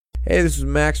Hey, this is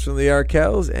Max from the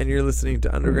Arkells, and you're listening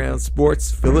to Underground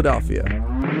Sports Philadelphia.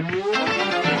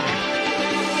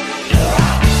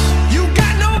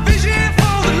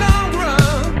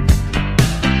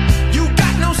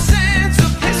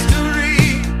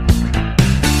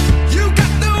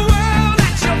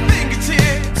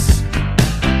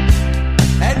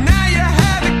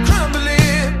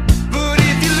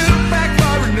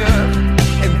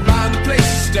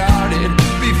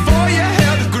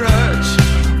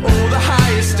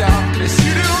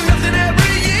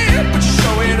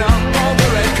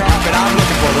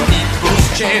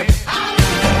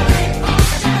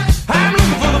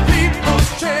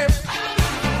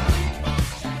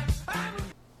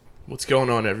 What's going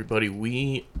on, everybody?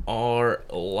 We are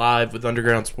live with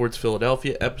Underground Sports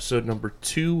Philadelphia, episode number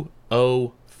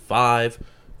 205.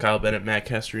 Kyle Bennett, Matt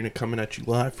Castorina coming at you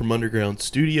live from Underground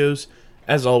Studios.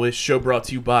 As always, show brought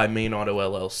to you by Main Auto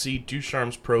LLC,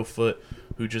 Ducharme's Pro Foot,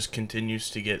 who just continues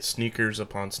to get sneakers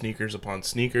upon sneakers upon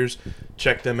sneakers.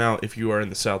 Check them out if you are in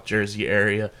the South Jersey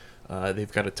area.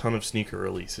 They've got a ton of sneaker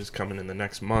releases coming in the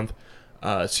next month.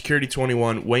 Security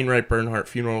 21, Wainwright Bernhardt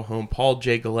Funeral Home, Paul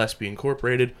J. Gillespie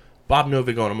Incorporated, Bob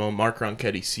Novick, Mark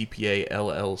Ronchetti, CPA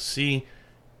LLC,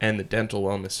 and the Dental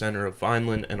Wellness Center of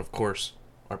Vineland, and of course,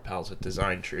 our pals at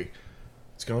Design Tree.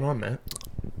 What's going on, Matt?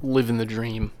 Living the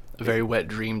dream. A very wet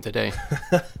dream today.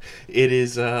 It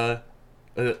is an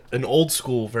old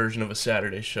school version of a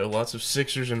Saturday show. Lots of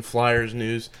Sixers and Flyers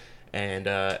news, and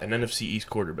an NFC East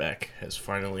quarterback has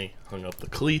finally hung up the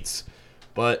cleats.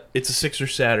 But it's a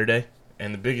Sixers Saturday,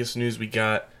 and the biggest news we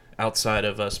got outside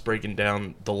of us breaking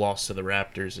down the loss to the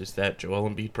Raptors is that Joel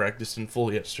Embiid practiced in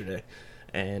full yesterday.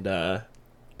 And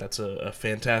that's a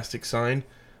fantastic sign.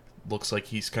 Looks like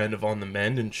he's kind of on the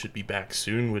mend and should be back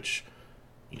soon, which,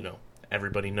 you know,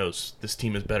 everybody knows this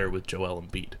team is better with Joel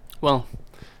Embiid. Well,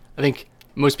 I think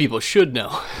most people should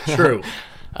know. True.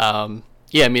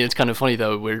 Yeah, I mean, it's kind of funny,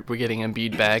 though. We're getting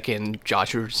Embiid back, and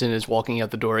Josh Richardson is walking out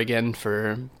the door again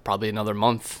for probably another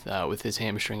month with his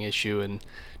hamstring issue, and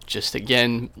just,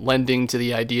 again, lending to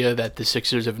the idea that the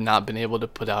Sixers have not been able to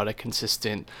put out a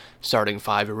consistent starting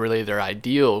five, or really their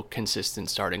ideal consistent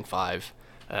starting five,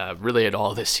 really at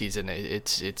all this season.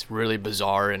 It's really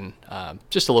bizarre and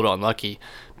just a little unlucky.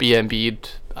 But yeah,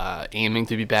 Embiid aiming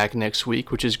to be back next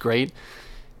week, which is great.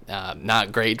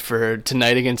 Not great for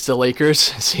tonight against the Lakers,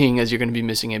 seeing as you're going to be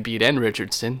missing Embiid and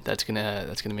Richardson. That's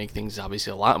gonna make things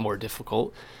obviously a lot more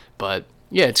difficult. But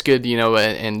yeah, it's good, you know.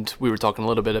 And we were talking a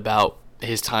little bit about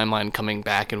his timeline coming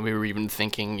back, and we were even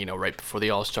thinking, you know, right before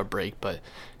the All-Star break. But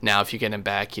now, if you get him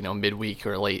back, you know, midweek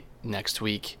or late next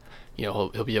week, you know,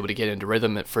 he'll be able to get into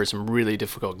rhythm for some really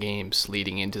difficult games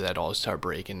leading into that All-Star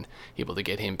break, and able to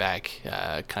get him back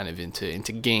kind of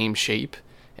into game shape.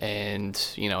 And,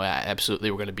 you know, absolutely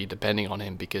we're going to be depending on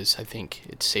him, because I think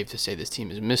it's safe to say this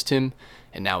team has missed him.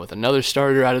 And now with another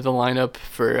starter out of the lineup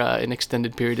for an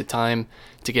extended period of time,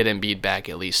 to get Embiid back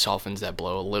at least softens that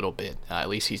blow a little bit. At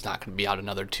least he's not going to be out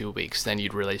another 2 weeks. Then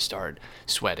you'd really start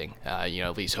sweating. You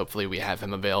know, at least hopefully we have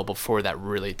him available for that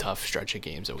really tough stretch of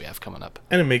games that we have coming up.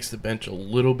 And it makes the bench a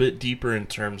little bit deeper in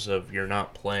terms of you're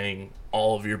not playing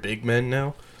all of your big men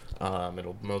now.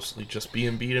 It'll mostly just be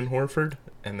Embiid and Horford,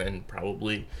 and then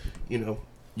probably, you know,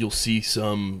 you'll see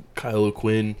some Kyle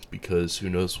O'Quinn, because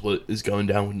who knows what is going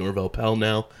down with Norvel Pelle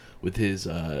now with his,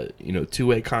 you know,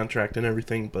 two-way contract and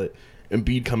everything. But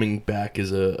Embiid coming back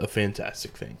is a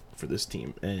fantastic thing for this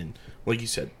team. And like you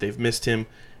said, they've missed him,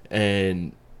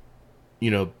 and, you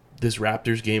know, this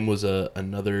Raptors game was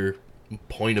another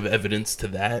point of evidence to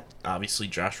that. Obviously,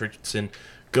 Josh Richardson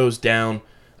goes down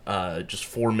just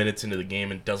 4 minutes into the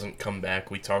game and doesn't come back.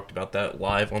 We talked about that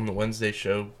live on the Wednesday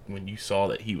show when you saw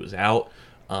that he was out.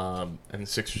 And the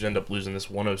Sixers end up losing this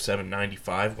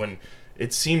 107-95 when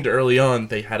it seemed early on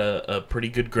they had a pretty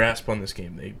good grasp on this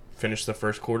game. They finished the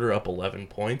first quarter up 11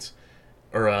 points,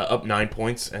 or up 9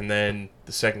 points, and then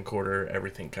the second quarter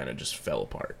everything kind of just fell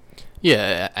apart.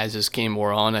 Yeah, as this game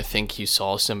wore on, I think you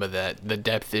saw some of the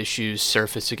depth issues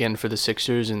surface again for the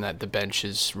Sixers, and that the bench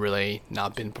has really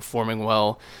not been performing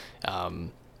well.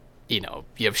 You know,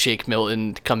 you have Shake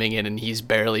Milton coming in, and he's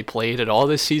barely played at all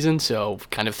this season, so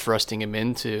kind of thrusting him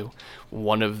into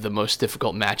one of the most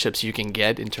difficult matchups you can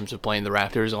get in terms of playing the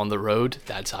Raptors on the road.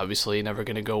 That's obviously never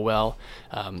going to go well.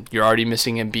 You're already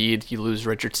missing Embiid. You lose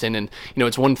Richardson, and, you know,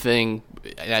 it's one thing,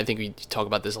 and I think we talk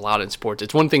about this a lot in sports,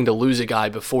 it's one thing to lose a guy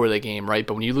before the game, right?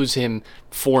 But when you lose him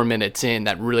 4 minutes in,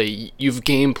 that really, you've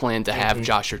game planned to have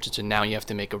Josh Richardson. Now you have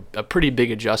to make a pretty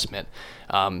big adjustment.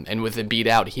 And with Embiid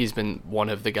out, he's been one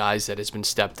of the guys that has been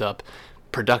stepped up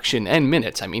production and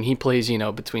minutes. I mean, he plays, you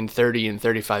know, between 30 and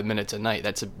 35 minutes a night.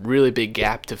 That's a really big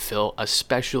gap to fill,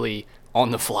 especially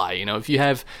on the fly. If you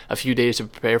have a few days to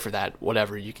prepare for that,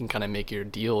 whatever, you can kind of make your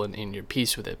deal and your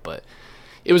peace with it. But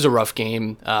it was a rough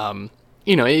game.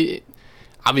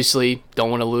 Obviously don't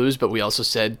want to lose, but we also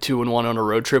said 2-1 on a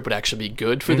road trip would actually be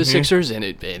good for the Sixers,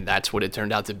 and that's what it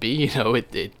turned out to be.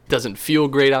 It doesn't feel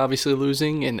great, obviously,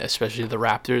 losing, and especially the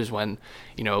Raptors when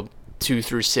 2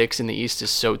 through 6 in the East is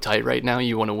so tight right now.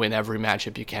 You want to win every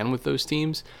matchup you can with those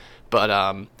teams, but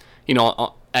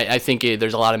I think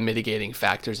there's a lot of mitigating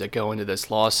factors that go into this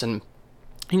loss, and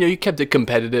you kept it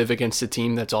competitive against a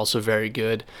team that's also very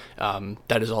good,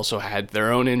 that has also had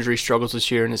their own injury struggles this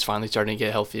year and is finally starting to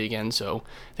get healthy again. So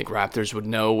I think Raptors would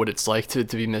know what it's like to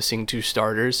be missing 2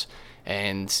 starters.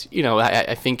 And,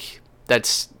 I think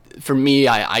that's, for me,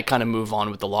 I kind of move on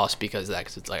with the loss because of that.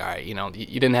 Because it's like, all right, you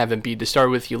didn't have Embiid to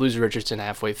start with. You lose Richardson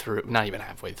halfway through, not even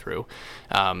halfway through.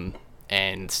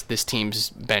 And this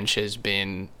team's bench has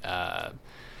been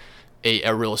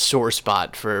a real sore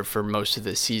spot for most of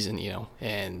the season,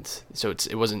 and so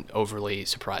it wasn't overly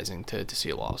surprising to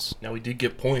see a loss. Now, we did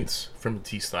get points from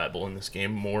Matisse Thybulle in this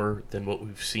game, more than what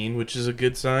we've seen, which is a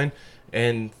good sign,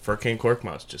 and Furkan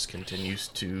Korkmaz just continues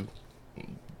to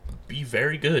be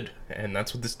very good, and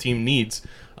that's what this team needs.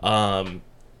 Some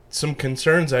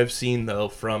concerns I've seen, though,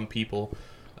 from people,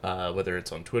 whether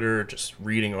it's on Twitter or just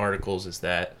reading articles, is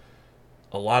that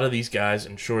a lot of these guys,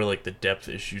 and sure, like, the depth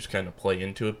issues kind of play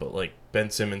into it, but, like, Ben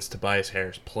Simmons, Tobias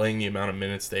Harris, playing the amount of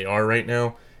minutes they are right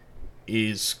now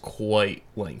is quite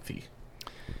lengthy.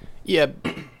 Yeah,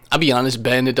 I'll be honest,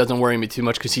 Ben, it doesn't worry me too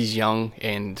much because he's young,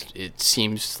 and it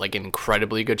seems like in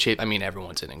incredibly good shape. I mean,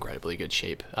 everyone's in incredibly good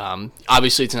shape.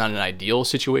 Obviously, it's not an ideal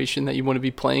situation that you want to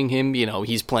be playing him.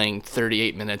 He's playing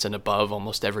 38 minutes and above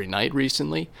almost every night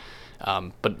recently.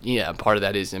 But yeah, part of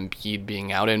that is Embiid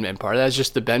being out, and part of that is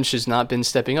just the bench has not been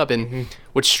stepping up. And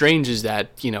what's strange is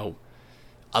that,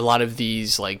 a lot of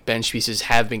these like bench pieces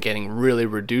have been getting really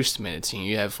reduced minutes.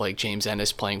 You have like James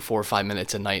Ennis playing 4 or 5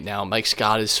 minutes a night now. Mike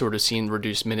Scott has sort of seen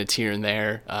reduced minutes here and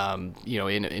there,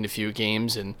 in a few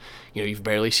games. And, you've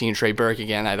barely seen Trey Burke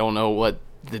again. I don't know what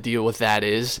the deal with that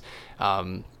is.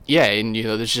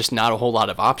 There's just not a whole lot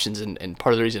of options, and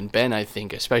part of the reason Ben, I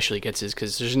think, especially gets is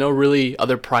because there's no really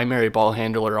other primary ball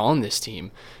handler on this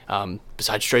team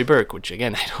besides Trey Burke, which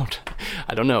again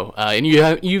I don't know. And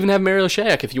you even have Mario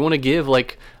Shaq. If you want to give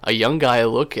like a young guy a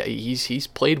look, he's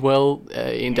played well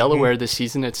in Delaware this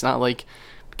season. It's not like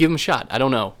give him a shot. I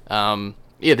don't know.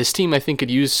 This team I think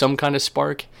could use some kind of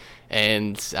spark.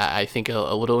 And I think a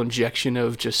little injection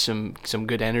of just some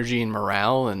good energy and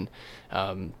morale, and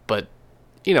but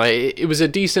it was a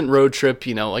decent road trip.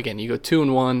 Again, you go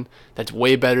 2-1. That's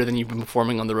way better than you've been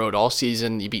performing on the road all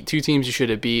season. You beat 2 teams you should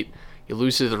have beat. You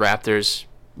lose to the Raptors.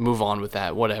 Move on with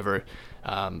that. Whatever.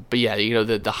 But yeah,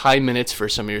 the high minutes for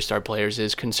some of your star players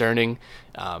is concerning,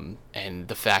 and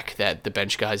the fact that the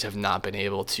bench guys have not been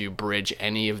able to bridge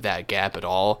any of that gap at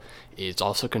all is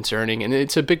also concerning. And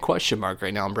it's a big question mark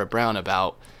right now on Brett Brown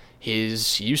about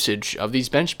his usage of these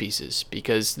bench pieces,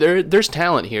 because there's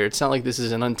talent here. It's not like this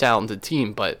is an untalented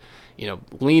team, but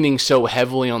leaning so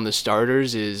heavily on the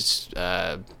starters is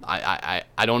I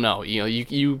don't know.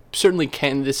 You certainly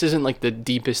can. This isn't like the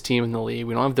deepest team in the league.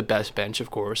 We don't have the best bench,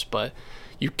 of course, but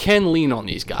you can lean on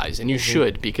these guys, and you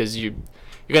should, because you're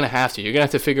gonna have to. You're gonna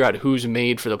have to figure out who's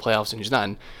made for the playoffs and who's not.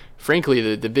 And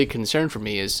frankly, the big concern for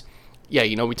me is,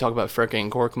 we talk about Furkan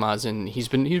Korkmaz, and he's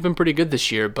been pretty good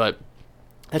this year, but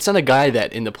that's not a guy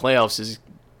that in the playoffs is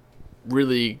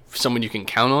really someone you can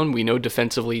count on. We know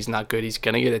defensively he's not good. He's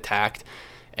going to get attacked.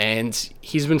 And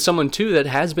he's been someone, too, that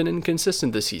has been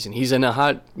inconsistent this season. He's in a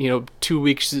hot, 2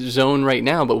 weeks zone right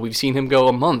now, but we've seen him go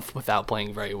a month without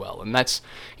playing very well. And that's,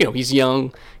 he's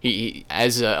young. He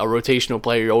as a rotational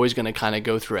player, you're always going to kind of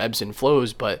go through ebbs and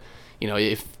flows. But,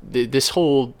 if this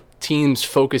whole team's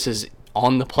focus is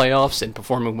on the playoffs and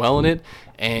performing well in it,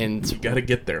 and you got to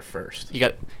get there first. You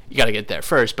got to get there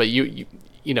first, but you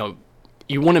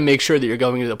want to make sure that you're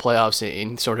going into the playoffs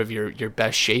in sort of your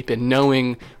best shape and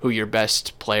knowing who your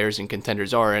best players and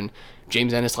contenders are. And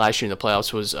James Ennis last year in the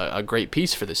playoffs was a great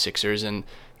piece for the Sixers, and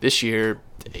this year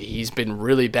he's been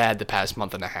really bad the past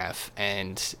month and a half.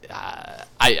 And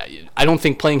I don't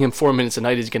think playing him 4 minutes a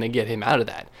night is going to get him out of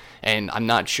that. And I'm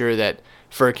not sure that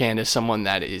Furkan is someone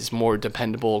that is more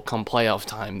dependable come playoff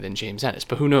time than James Ennis,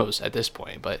 but who knows at this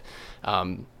point. But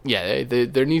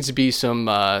there needs to be some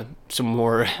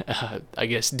more, I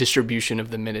guess, distribution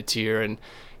of the minutes here, and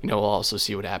we'll also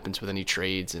see what happens with any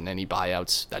trades and any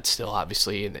buyouts. That's still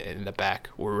obviously in the back,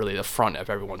 or really the front of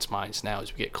everyone's minds now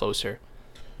as we get closer.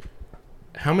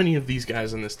 How many of these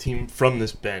guys on this team from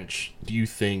this bench do you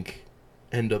think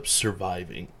end up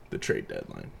surviving the trade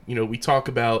deadline? We talk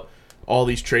about all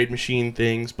these trade machine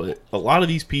things, but a lot of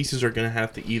these pieces are going to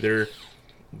have to either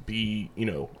be,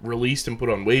 released and put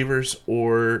on waivers,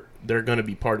 or they're going to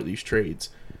be part of these trades.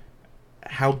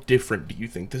 How different do you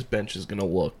think this bench is going to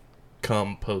look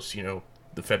come post,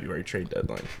 the February trade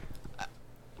deadline?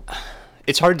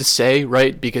 It's hard to say,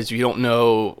 right? Because you don't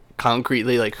know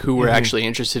concretely like who we're actually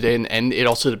interested in, and it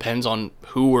also depends on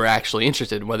who we're actually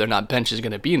interested in, whether or not bench is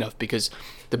going to be enough. Because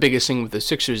the biggest thing with the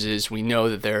Sixers is we know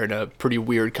that they're in a pretty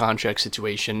weird contract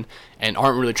situation and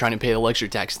aren't really trying to pay the luxury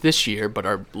tax this year, but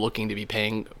are looking to be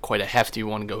paying quite a hefty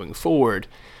one going forward.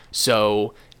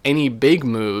 So any big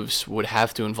moves would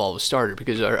have to involve a starter,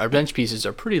 because our bench pieces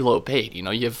are pretty low paid. You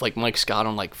have like Mike Scott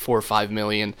on like $4 or $5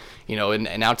 million,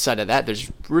 and outside of that,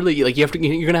 there's really like you're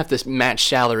gonna have to match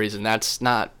salaries, and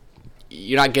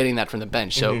you're not getting that from the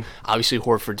bench. So obviously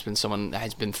Horford's been someone that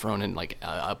has been thrown in like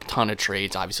a ton of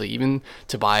trades. Obviously, even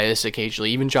Tobias occasionally,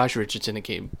 even Josh Richardson.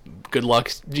 Good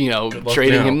luck,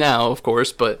 trading him now, of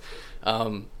course. But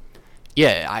I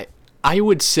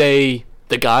would say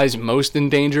the guys most in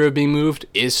danger of being moved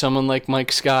is someone like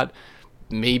Mike Scott,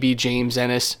 maybe James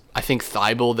Ennis. I think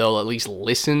Thibault, they'll at least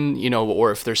listen,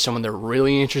 or if there's someone they're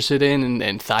really interested in,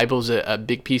 and Thibault's a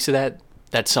big piece of that.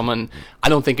 That's someone I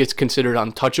don't think it's considered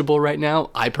untouchable right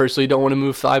now. I personally don't want to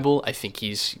move Thibault. I think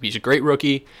he's a great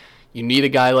rookie. You need a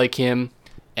guy like him,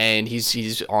 and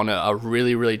he's on a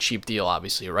really, really cheap deal,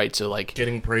 obviously, right? So like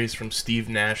getting praise from Steve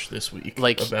Nash this week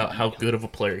about how good of a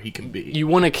player he can be. You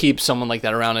want to keep someone like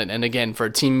that around, and again, for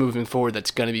a team moving forward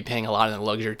that's going to be paying a lot of the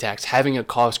luxury tax, having a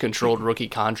cost-controlled rookie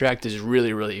contract is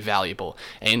really, really valuable.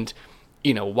 And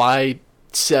why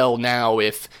sell now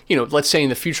if, let's say in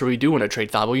the future we do want to trade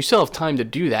Thibault, you still have time to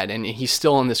do that, and he's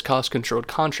still on this cost-controlled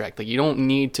contract. Like, you don't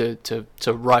need to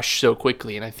rush so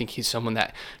quickly, and I think he's someone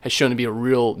that has shown to be a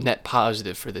real net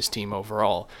positive for this team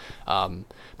overall. But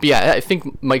yeah, I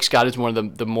think Mike Scott is one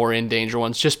of the more in danger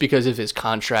ones, just because of his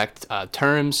contract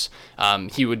terms.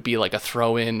 He would be like a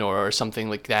throw-in or something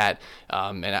like that,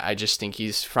 and I just think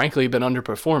he's frankly been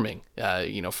underperforming,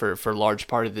 for a large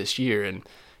part of this year. And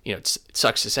it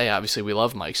sucks to say, obviously we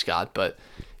love Mike Scott, but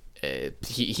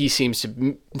he seems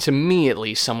to me at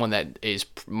least someone that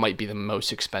might be the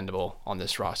most expendable on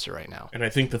this roster right now. And I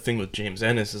think the thing with James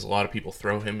Ennis is a lot of people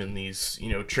throw him in these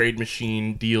trade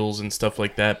machine deals and stuff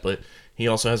like that, but he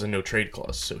also has a no trade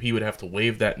clause, so he would have to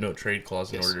waive that no trade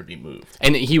clause in order to be moved.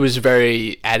 And he was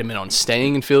very adamant on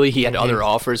staying in Philly. He had other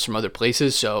offers from other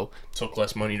places, so took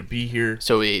less money to be here.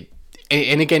 So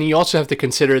and again, you also have to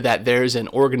consider that there's an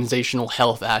organizational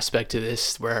health aspect to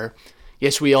this, where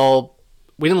yes, we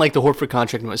didn't like the Horford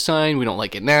contract when it was signed. We don't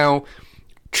like it now.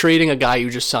 Trading a guy you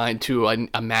just signed to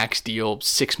a max deal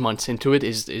 6 months into it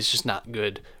is just not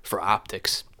good for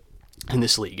optics in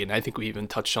this league. And I think we even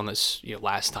touched on this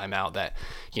last time out, that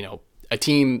a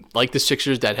team like the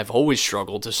Sixers that have always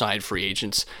struggled to sign free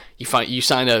agents, you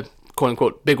sign a quote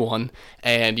unquote big one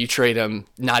and you trade them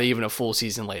not even a full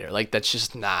season later. Like, that's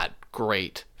just not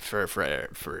great for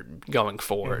going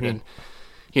forward. And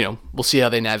we'll see how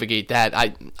they navigate that.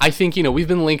 I think we've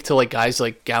been linked to like guys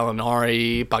like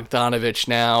Gallinari, Bogdanovich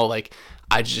now. Like,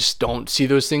 I just don't see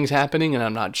those things happening, and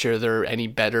I'm not sure there are any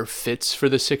better fits for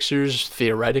the Sixers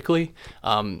theoretically.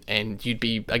 And you'd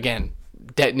be, again,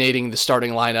 detonating the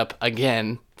starting lineup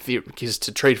again, because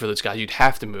to trade for those guys, you'd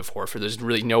have to move Horford. There's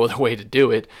really no other way to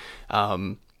do it.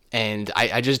 And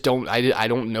I just don't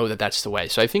know that that's the way.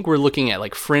 So I think we're looking at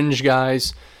like fringe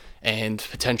guys and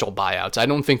potential buyouts. I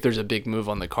don't think there's a big move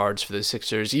on the cards for the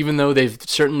Sixers, even though they've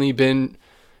certainly been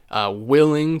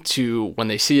willing to, when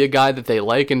they see a guy that they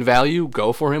like and value,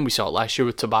 go for him. We saw it last year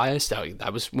with Tobias.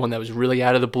 That was one that was really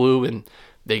out of the blue, and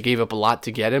they gave up a lot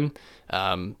to get him.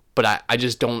 But I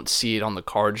just don't see it on the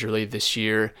cards really this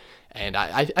year. And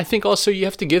I think also you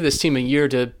have to give this team a year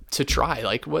to try.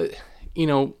 Like, what,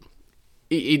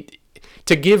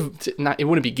 it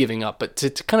wouldn't be giving up, but to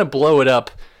kind of blow it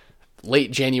up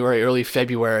late January, early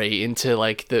February into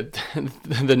like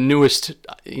the newest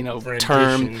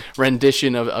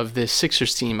rendition of this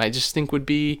Sixers team, I just think would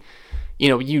be,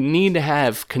 you need to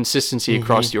have consistency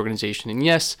across the organization. And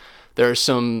yes, there are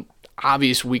some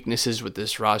obvious weaknesses with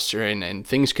this roster, and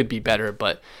things could be better,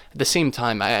 but at the same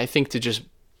time, I think to just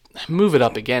move it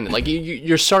up again, like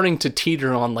you're starting to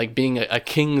teeter on like being a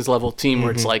Kings level team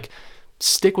where it's like,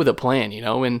 stick with a plan,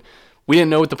 and we didn't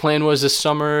know what the plan was this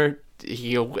summer.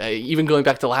 Even going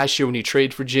back to last year when you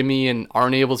trade for Jimmy and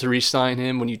aren't able to re-sign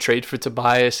him, when you trade for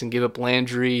Tobias and give up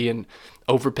Landry and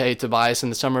overpay Tobias in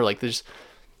the summer, like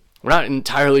we're not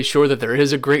entirely sure that there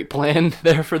is a great plan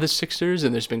there for the Sixers,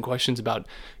 and there's been questions about,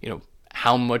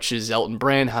 how much is Elton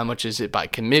Brand, how much is it by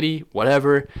committee,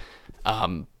 whatever.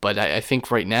 But I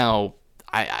think right now,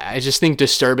 I just think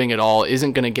disturbing it all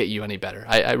isn't going to get you any better.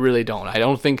 I really don't. I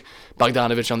don't think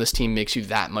Bogdanovich on this team makes you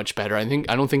that much better. I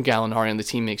don't think Gallinari on the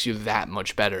team makes you that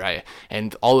much better.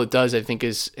 And all it does, I think,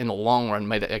 is in the long run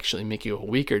might actually make you a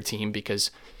weaker team,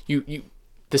 because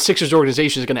the Sixers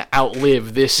organization is going to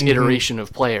outlive this iteration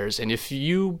of players. And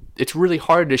it's really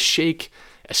hard to shake,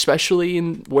 especially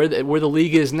in where the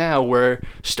league is now, where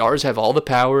stars have all the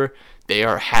power. They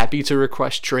are happy to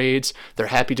request trades. They're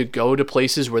happy to go to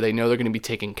places where they know they're going to be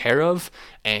taken care of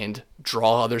and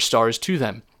draw other stars to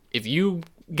them. If you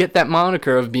get that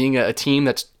moniker of being a team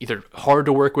that's either hard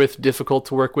to work with, difficult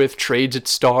to work with, trades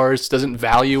its stars, doesn't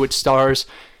value its stars,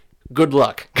 good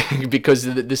luck, because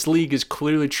this league is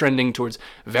clearly trending towards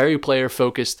very player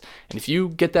focused. And if you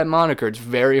get that moniker, it's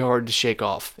very hard to shake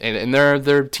off. And there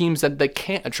are teams that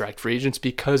can't attract free agents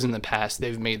because in the past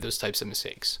they've made those types of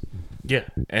mistakes. Yeah,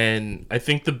 and I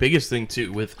think the biggest thing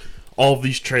too with all of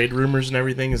these trade rumors and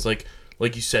everything is like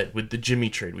you said, with the Jimmy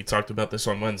trade. We talked about this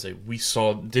on Wednesday.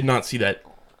 Did not see that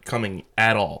coming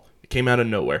at all. It came out of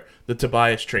nowhere. The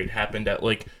Tobias trade happened at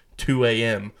like 2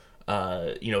 a.m.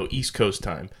 East Coast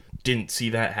time. Didn't see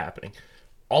that happening.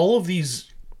 All of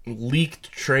these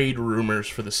leaked trade rumors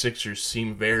for the Sixers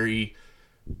seem very,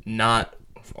 not,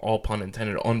 all pun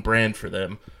intended, on brand for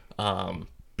them,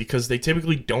 because they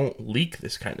typically don't leak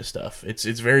this kind of stuff. It's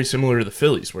very similar to the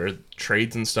Phillies, where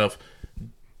trades and stuff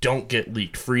don't get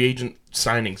leaked. Free agent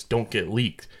signings don't get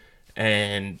leaked.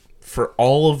 And for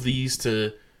all of these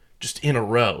to just in a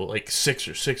row, like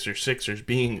Sixers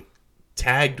being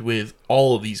tagged with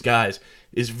all of these guys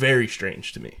is very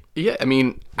strange to me. Yeah, I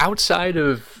mean, outside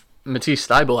of Matisse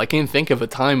Thybulle, I can't think of a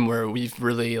time where we've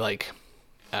really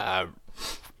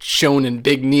shown in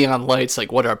big neon lights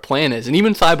what our plan is. And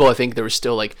even Thybulle, I think there was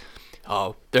still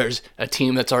oh, there's a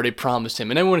team that's already promised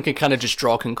him, and everyone can kind of just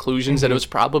draw conclusions that it was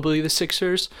probably the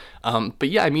Sixers. But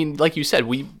yeah, I mean, like you said,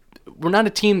 we're not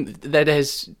a team that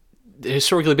has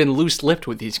historically been loose-lipped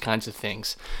with these kinds of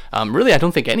things. Really, I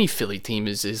don't think any Philly team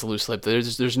is loose-lipped.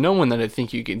 There's no one that I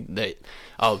think you can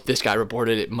this guy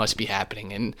reported it must be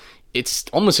happening. And it's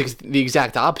almost the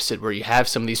exact opposite, where you have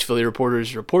some of these Philly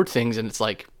reporters report things and it's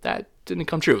like, that didn't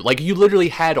come true. You literally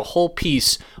had a whole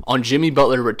piece on Jimmy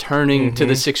Butler returning to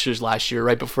the Sixers last year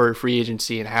right before free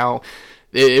agency, and how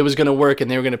it was going to work and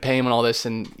they were going to pay him and all this,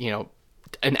 and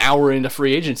an hour into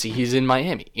free agency he's in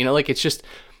Miami. It's just,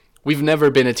 we've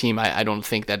never been a team, I don't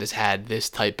think, that has had this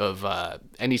type of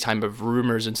any type of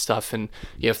rumors and stuff. And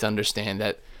you have to understand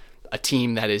that a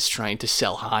team that is trying to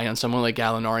sell high on someone like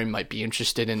Gallinari might be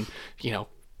interested in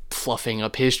fluffing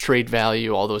up his trade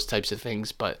value, all those types of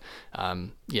things. But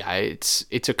yeah,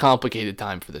 it's a complicated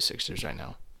time for the Sixers right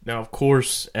now. Now, of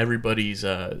course, everybody's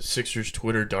Sixers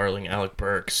Twitter darling Alec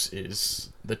Burks is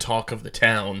the talk of the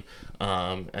town,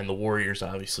 and the Warriors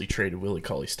obviously traded Willie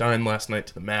Cauley-Stein last night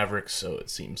to the Mavericks, so it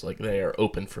seems like they are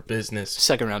open for business.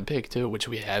 Second-round pick, too, which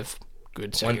we have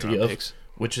good second-round picks.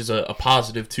 Which is a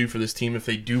positive, too, for this team if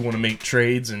they do want to make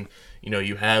trades, and,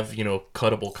 you have,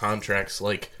 cuttable contracts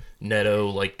like Neto,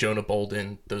 like Jonah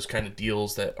Bolden, those kind of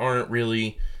deals that aren't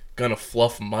really going to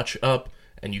fluff much up,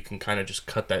 and you can kind of just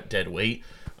cut that dead weight.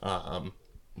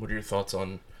 What are your thoughts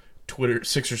on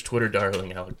Sixers Twitter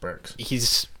darling Alec Burks?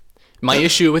 My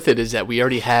issue with it is that we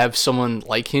already have someone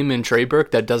like him in Trey Burke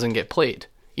that doesn't get played.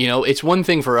 It's one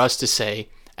thing for us to say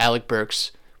Alec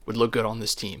Burks would look good on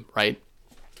this team, right?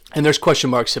 And there's question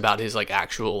marks about his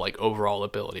actual overall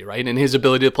ability, right? And his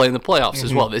ability to play in the playoffs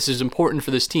as well. This is important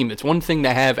for this team. It's one thing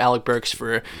to have Alec Burks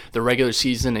for the regular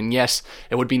season, and yes,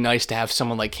 it would be nice to have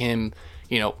someone like him,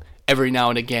 every now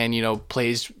and again,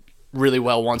 plays really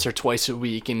well once or twice a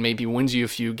week and maybe wins you a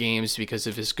few games because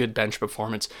of his good bench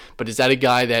performance. But is that a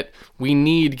guy that we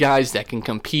need guys that can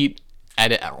compete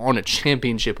on a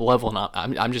championship level?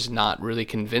 I'm just not really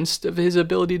convinced of his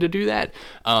ability to do that.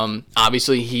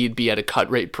 Obviously, he'd be at a cut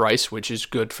rate price, which is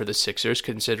good for the Sixers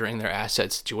considering their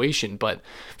asset situation. But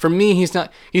for me, he's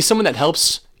not. He's someone that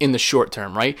helps in the short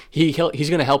term, right? He's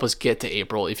going to help us get to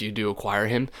April if you do acquire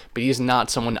him. But he's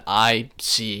not someone I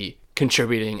see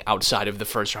contributing outside of the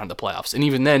first round of the playoffs. And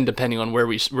even then, depending on where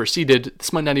we're seated,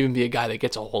 this might not even be a guy that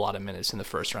gets a whole lot of minutes in the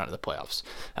first round of the playoffs.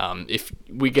 If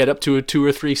we get up to a 2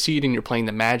 or 3 seed and you're playing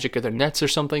the Magic or the Nets or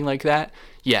something like that,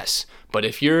 yes. But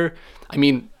if you're,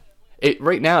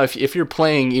 right now, if you're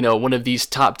playing, one of these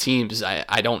top teams,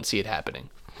 I don't see it happening.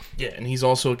 Yeah, and he's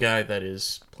also a guy that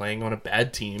is playing on a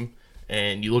bad team.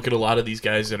 And you look at a lot of these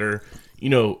guys that are,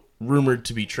 rumored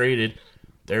to be traded,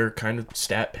 they're kind of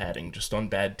stat padding just on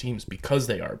bad teams because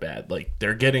they are bad.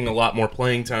 They're getting a lot more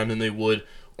playing time than they would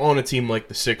on a team like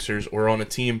the Sixers or on a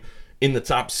team in the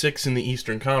top 6 in the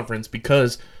Eastern Conference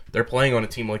because they're playing on a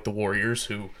team like the Warriors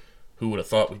who who would have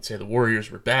thought we'd say the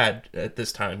Warriors were bad at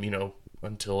this time,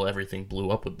 until everything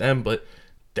blew up with them, but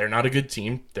they're not a good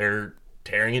team. They're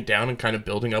tearing it down and kind of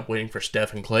building up, waiting for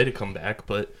Steph and Klay to come back,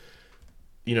 but,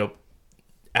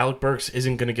 Alec Burks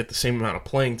isn't going to get the same amount of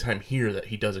playing time here that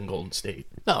he does in Golden State.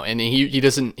 No, and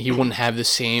he wouldn't have the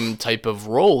same type of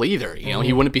role either.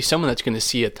 He wouldn't be someone that's going to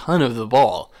see a ton of the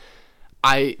ball.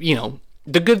 The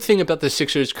good thing about the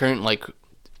Sixers' current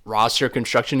roster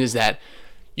construction is that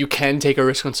you can take a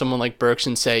risk on someone like Burks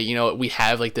and say, we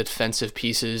have the defensive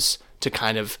pieces to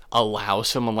kind of allow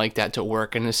someone like that to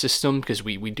work in the system, because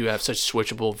we do have such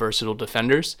switchable, versatile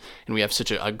defenders, and we have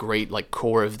such a great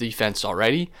core of defense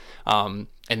already.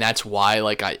 And that's why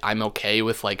I'm okay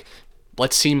with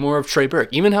let's see more of Trey Burke.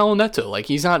 Even Raul Neto,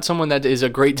 he's not someone that is a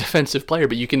great defensive player,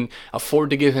 but you can afford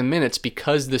to give him minutes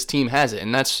because this team has it.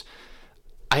 And that's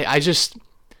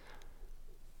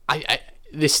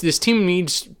this team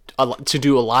needs to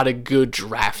do a lot of good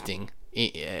drafting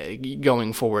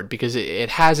going forward, because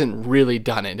it hasn't really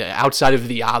done it outside of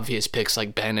the obvious picks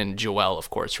like Ben and Joel, of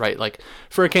course, right?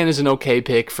 Furkan is an okay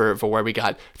pick for where we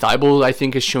got. Thibault, I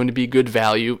think, is shown to be good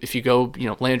value. If you go,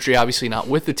 Landry obviously not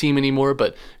with the team anymore,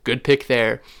 but good pick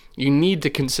there. You need to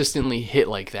consistently hit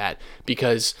like that,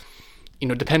 because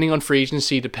depending on free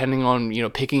agency, depending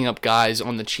on picking up guys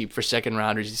on the cheap for second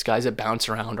rounders, these guys that bounce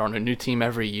around on a new team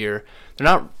every year,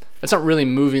 that's not really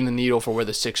moving the needle for where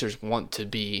the Sixers want to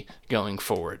be going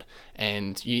forward.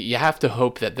 And you have to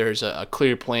hope that there's a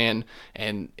clear plan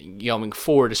and going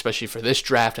forward, especially for this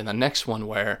draft and the next one,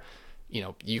 where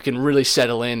you can really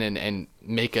settle in and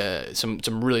make some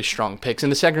really strong picks.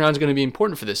 And the second round is going to be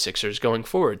important for the Sixers going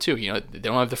forward too. They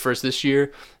don't have the first this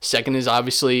year. Second is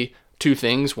obviously two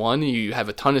things. One, you have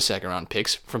a ton of second round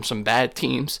picks from some bad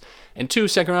teams. And two,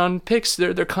 second round picks,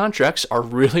 their contracts are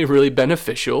really, really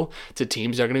beneficial to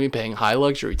teams that are going to be paying high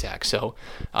luxury tax. So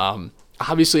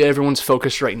obviously everyone's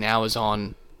focus right now is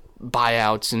on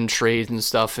buyouts and trades and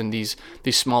stuff and these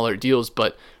smaller deals.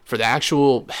 But for the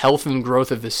actual health and growth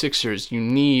of the Sixers, you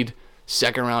need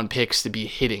second round picks to be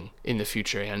hitting in the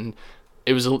future. And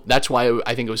that's why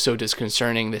I think it was so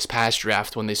disconcerting this past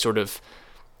draft when they sort of,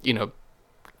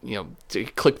 to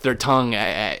click their tongue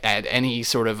at any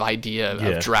sort of idea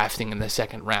of drafting in the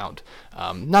second round.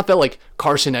 Not that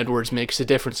Carson Edwards makes a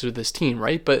difference to this team,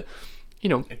 right? But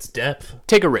it's depth.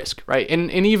 Take a risk, right?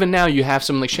 And even now you have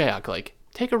someone like Shayok,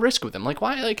 take a risk with him.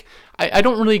 Why? I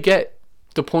don't really get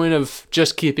the point of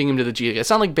just keeping him to the G League. It's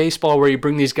not like baseball where you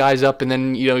bring these guys up and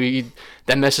then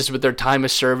that messes with their time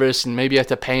of service and maybe you have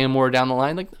to pay him more down the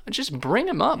line. Just bring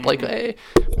him up. Hey,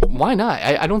 why not?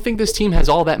 I don't think this team has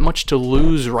all that much to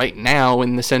lose right now,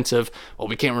 in the sense of,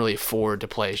 we can't really afford to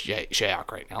play Shayok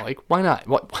right now. Why not?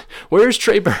 Where's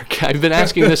Trey Burke? I've been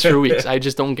asking this for weeks. I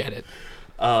just don't get it.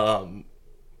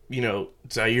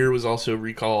 Zaire was also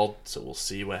recalled, so we'll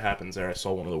see what happens there. I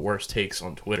saw one of the worst takes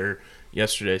on Twitter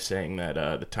yesterday saying that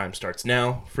the time starts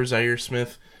now for Zaire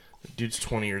Smith. The dude's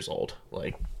 20 years old.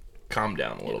 Calm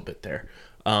down a little bit there.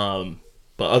 But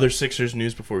other Sixers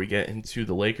news before we get into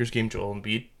the Lakers game: Joel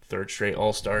Embiid, third straight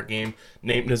All-Star game,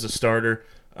 named as a starter.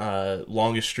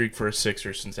 Longest streak for a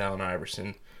Sixer since Allen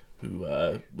Iverson, who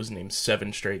was named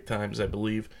 7 straight times, I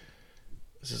believe.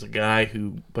 This is a guy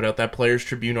who put out that Players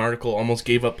Tribune article, almost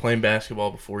gave up playing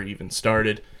basketball before he even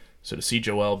started. So to see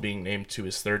Joel being named to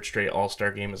his third straight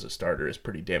All-Star game as a starter is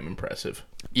pretty damn impressive.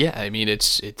 Yeah, I mean,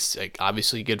 it's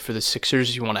obviously good for the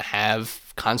Sixers. You want to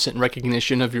have constant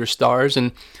recognition of your stars,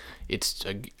 and it's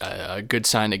a good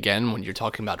sign, again, when you're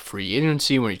talking about free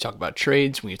agency, when you talk about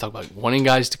trades, when you talk about wanting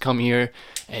guys to come here,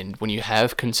 and when you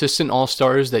have consistent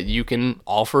all-stars that you can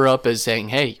offer up as saying,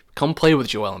 hey, come play with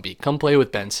Joel Embiid, come play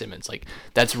with Ben Simmons.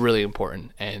 That's really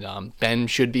important. And Ben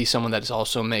should be someone that is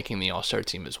also making the all-star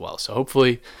team as well. So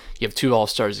hopefully you have 2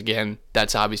 all-stars again.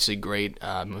 That's obviously great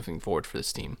moving forward for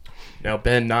this team. Now,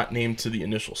 Ben not named to the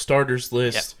initial starters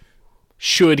list. Yeah.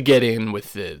 Should get in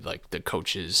with the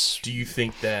coaches. Do you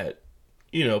think that,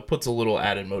 puts a little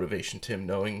added motivation to him,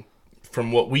 knowing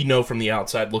from what we know from the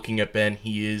outside looking at Ben,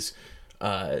 he is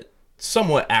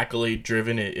somewhat accolade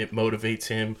driven. It motivates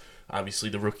him. Obviously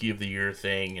the Rookie of the Year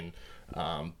thing.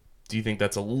 And do you think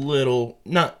that's a little,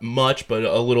 not much, but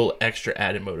a little extra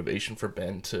added motivation for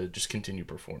Ben to just continue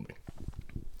performing?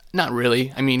 Not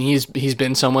really. I mean, he's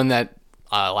been someone that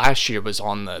last year was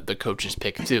on the coach's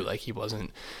pick too. He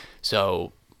wasn't.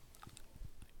 So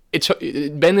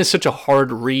Ben is such a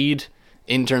hard read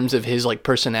in terms of his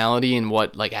personality and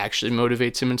what actually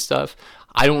motivates him and stuff.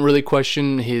 I don't really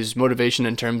question his motivation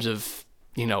in terms of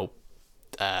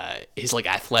his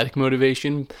athletic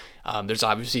motivation. There's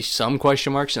obviously some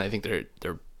question marks, and I think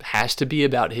there has to be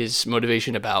about his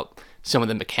motivation about some of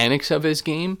the mechanics of his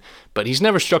game, but he's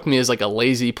never struck me as like a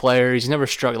lazy player. He's never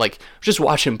struck like just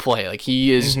watch him play. Like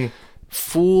he is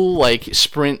full like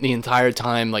sprint the entire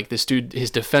time. Like this dude,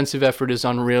 his defensive effort is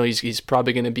unreal. He's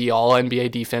probably going to be all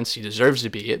NBA defense. He deserves to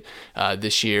be it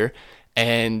this year.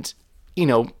 And you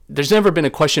know, there's never been a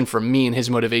question for me in his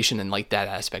motivation in like that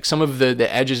aspect. Some of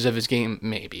the edges of his game,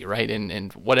 maybe, right?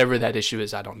 And whatever that issue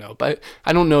is, I don't know. But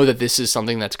I don't know that this is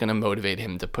something that's going to motivate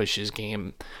him to push his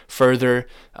game further.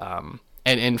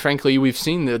 And frankly, we've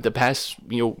seen the past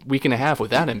week and a half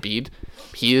without Embiid,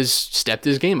 he has stepped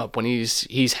his game up when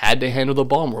he's had to handle the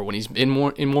ball more, when he's been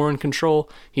more in control.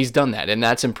 He's done that, and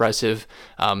that's impressive.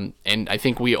 And I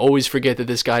think we always forget that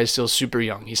this guy is still super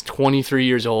young. He's 23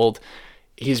 years old.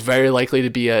 He's very likely to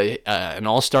be an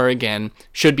all-star again.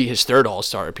 Should be his third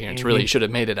all-star appearance. Really, he should have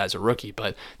made it as a rookie,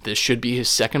 but this should be his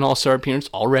second all-star appearance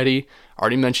already.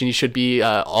 Already mentioned he should be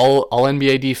all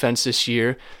NBA defense this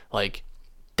year. Like,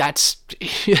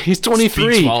 he's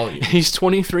 23. He's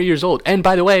 23 years old. And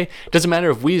by the way, it doesn't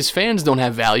matter if we as fans don't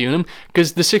have value in him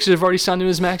because the Sixers have already signed him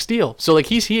his max deal. So, like,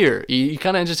 he's here. You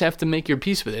kind of just have to make your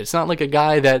peace with it. It's not like a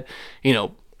guy that,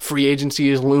 free agency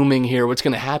is looming here. What's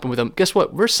going to happen with him? Guess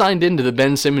what? We're signed into the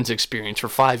Ben Simmons experience for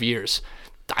 5 years.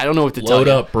 I don't know what to tell you. Load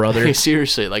up, brother.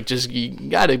 Seriously, like, just you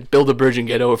got to build a bridge and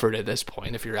get over it at this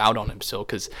point if you're out on him still,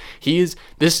 because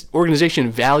this organization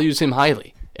values him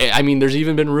highly. I mean, there's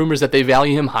even been rumors that they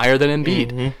value him higher than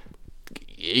Embiid.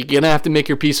 You're going to have to make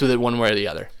your peace with it one way or the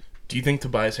other. Do you think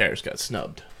Tobias Harris got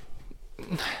snubbed?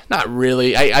 Not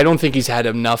really. I don't think he's had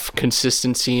enough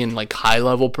consistency in like high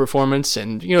level performance,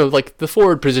 and like the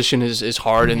forward position is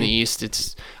hard in the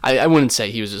East. I wouldn't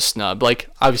say he was a snub. Like,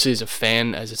 obviously as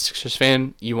a Sixers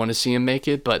fan, you want to see him make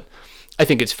it, but I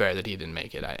think it's fair that he didn't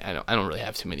make it. I don't really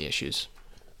have too many issues.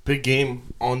 Big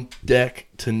game on deck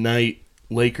tonight.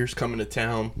 Lakers coming to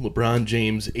town. LeBron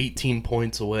James 18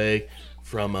 points away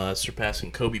from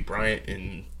surpassing Kobe Bryant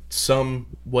in some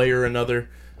way or another.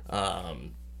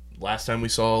 Last time we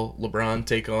saw LeBron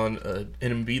take on an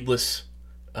Embiidless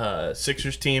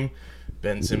Sixers team,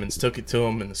 Ben Simmons took it to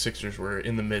him, and the Sixers were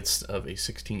in the midst of a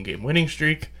 16-game winning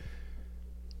streak.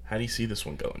 How do you see this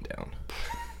one going down?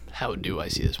 How do I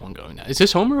see this one going down? Is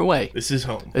this home or away? This is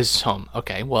home. This is home.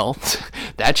 Okay, well,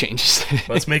 that changes.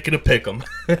 Let's make it a pick'em.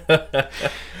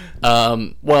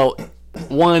 Well,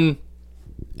 one,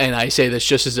 and I say this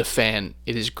just as a fan,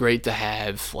 it is great to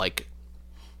have like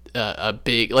a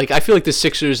big, like, I feel like the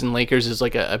Sixers and Lakers is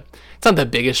like it's not the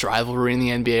biggest rivalry in the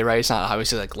NBA, right? It's not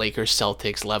obviously like Lakers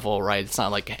Celtics level, right? It's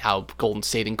not like how Golden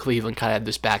State and Cleveland kind of had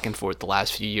this back and forth the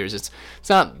last few years. It's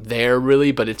not there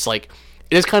really, but it's like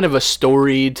it is kind of a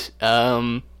storied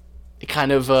kind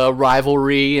of a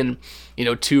rivalry, and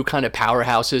two kind of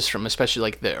powerhouses from especially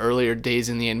like the earlier days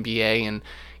in the NBA, and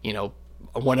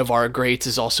one of our greats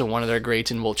is also one of their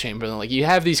greats in Wilt Chamberlain. Like, you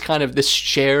have this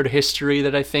shared history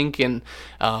that I think, and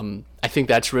I think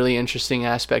that's really interesting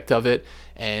aspect of it.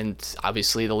 And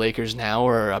obviously the Lakers now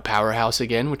are a powerhouse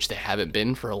again, which they haven't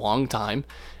been for a long time.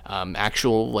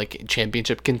 Actual like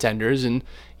championship contenders, and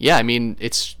yeah, I mean,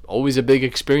 it's always a big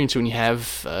experience when you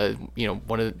have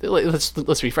one of the,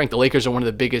 let's be frank, the Lakers are one of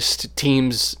the biggest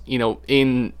teams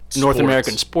in North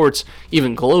American sports,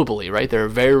 even globally, right? They're a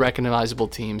very recognizable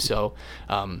team, so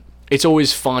it's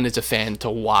always fun as a fan to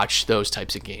watch those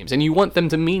types of games, and you want them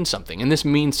to mean something, and this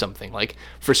means something. Like,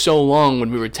 for so long when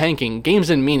we were tanking, games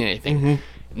didn't mean anything.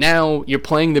 Now you're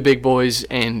playing the big boys,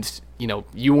 and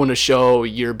you want to show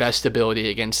your best ability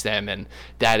against them, and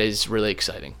that is really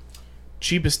exciting.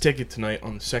 Cheapest ticket tonight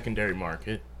on the secondary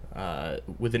market,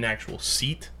 with an actual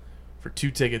seat for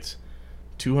 2 tickets,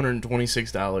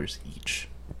 $226 each.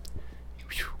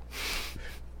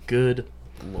 Good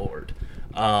Lord.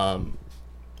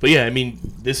 But yeah, I mean,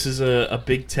 this is a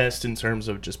big test in terms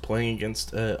of just playing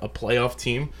against a playoff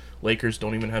team. Lakers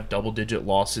don't even have double-digit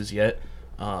losses yet.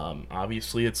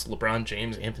 Obviously, it's LeBron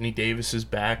James. Anthony Davis is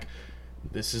back.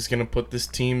 This is going to put this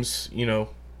team's,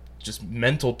 just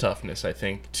mental toughness, I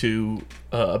think, to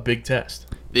a big test.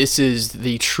 This is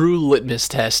the true litmus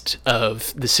test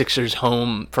of the Sixers'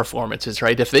 home performances,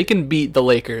 right? If they can beat the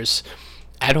Lakers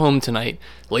at home tonight,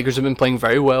 the Lakers have been playing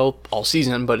very well all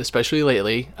season, but especially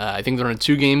lately. I think they're on a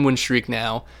 2-game win streak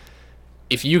now.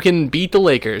 If you can beat the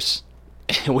Lakers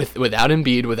without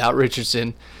Embiid, without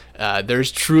Richardson,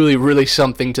 there's truly, really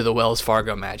something to the Wells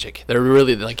Fargo magic. They're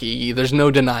really, like, there's no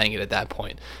denying it at that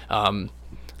point.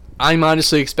 I'm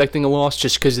honestly expecting a loss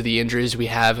just because of the injuries we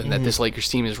have, and that this Lakers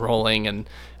team is rolling, and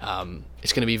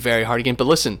it's going to be very hard again. But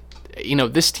listen,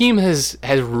 this team has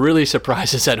really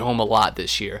surprised us at home a lot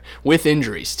this year, with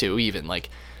injuries too, even.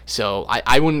 So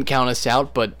I wouldn't count us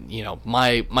out, but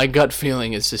my gut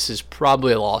feeling is this is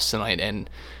probably a loss tonight, and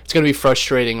it's going to be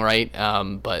frustrating, right?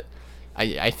 But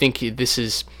I think this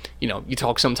is, you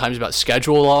talk sometimes about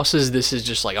schedule losses. This is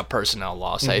just like a personnel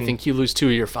loss. I think you lose 2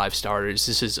 of your 5 starters.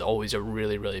 This is always a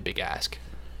really, really big ask.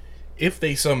 If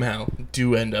they somehow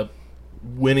do end up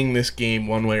winning this game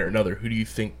one way or another, who do you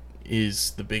think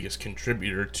is the biggest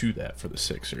contributor to that for the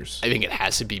Sixers? I think it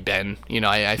has to be Ben.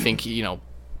 I think,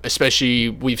 especially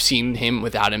we've seen him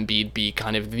without Embiid be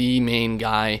kind of the main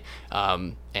guy.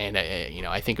 And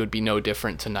I think it would be no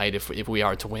different tonight if we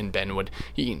are to win. Ben would,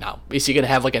 is he going to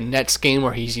have like a Nets game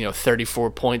where he's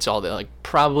 34 points all day? Like,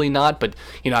 probably not, but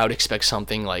I would expect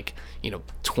something like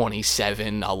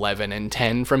 27, 11, and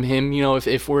 10 from him.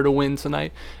 If we're to win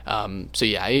tonight. So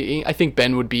yeah, I think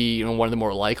Ben would be one of the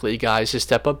more likely guys to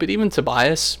step up. But even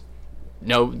Tobias,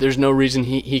 no, there's no reason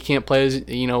he can't play as,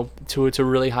 to a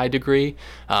really high degree.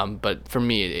 But for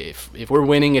me, if we're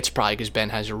winning, it's probably because Ben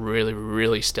has a really,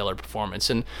 really stellar performance.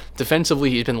 And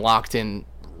defensively, he's been locked in,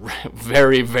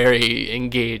 very, very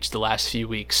engaged the last few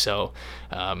weeks. So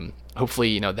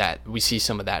hopefully, that we see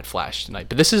some of that flash tonight.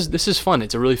 But this is fun.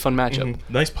 It's a really fun matchup.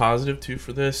 Nice positive, too,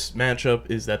 for this matchup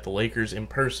is that the Lakers in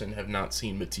person have not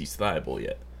seen Matisse Thybulle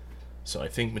yet. So I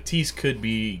think Matisse could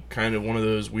be kind of one of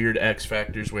those weird X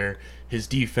factors where his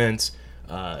defense,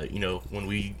 when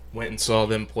we went and saw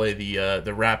them play the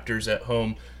Raptors at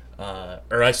home,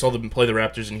 or I saw them play the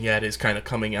Raptors and he had his kind of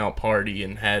coming out party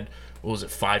and had,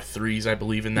 5 threes, I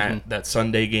believe, in that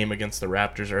Sunday game against the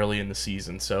Raptors early in the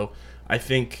season. So I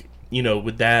think,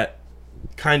 with that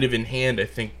kind of in hand, I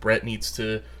think Brett needs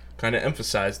to kind of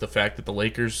emphasize the fact that the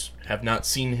Lakers have not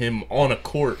seen him on a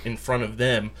court in front of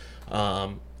them,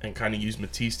 and kind of use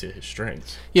Matisse to his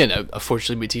strengths. Yeah, no,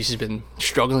 unfortunately, Matisse has been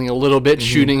struggling a little bit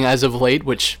shooting as of late,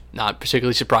 which not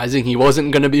particularly surprising. He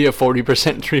wasn't going to be a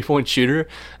 40% three-point shooter,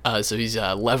 so he's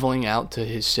leveling out to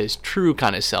his true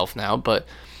kind of self now. But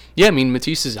yeah, I mean,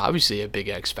 Matisse is obviously a big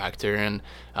X factor, and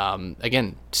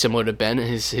again, similar to Ben,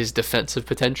 his defensive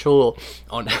potential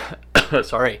on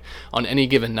on any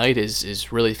given night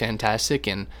is really fantastic.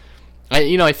 And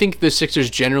I think the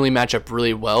Sixers generally match up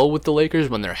really well with the Lakers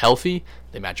when they're healthy.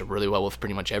 They match up really well with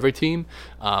pretty much every team.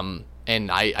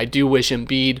 And I do wish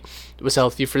Embiid was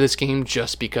healthy for this game,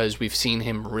 just because we've seen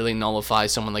him really nullify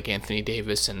someone like Anthony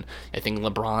Davis. And I think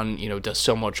LeBron, does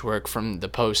so much work from the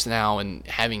post now, and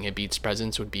having Embiid's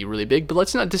presence would be really big. But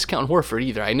let's not discount Horford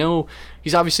either. I know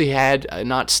he's obviously had a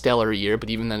not stellar year, but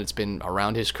even then it's been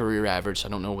around his career average. So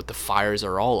I don't know what the fires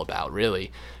are all about,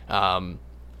 really.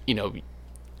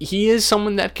 He is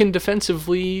someone that can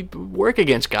defensively work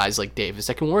against guys like Davis,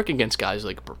 that can work against guys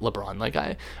like LeBron. Like,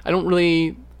 I don't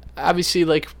really, obviously,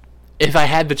 like, if I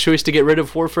had the choice to get rid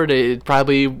of Horford, it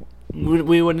probably,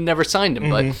 we would have never signed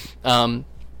him. But,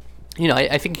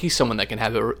 I think he's someone that can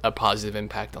have a positive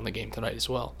impact on the game tonight as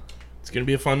well. It's going to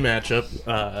be a fun matchup.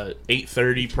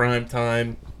 8:30 prime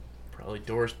time. Probably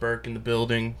Doris Burke in the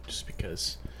building, just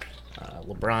because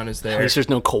LeBron is there. At least there's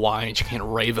no Kawhi, and you can't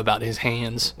rave about his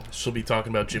hands. She'll be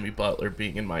talking about Jimmy Butler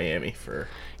being in Miami for...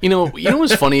 You know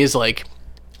what's funny is, like,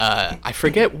 I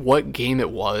forget what game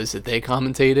it was that they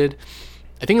commentated.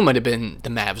 I think it might have been the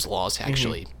Mavs loss,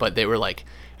 actually. But they were like,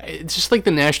 it's just like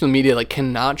the national media, like,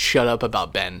 cannot shut up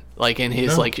about Ben. Like, in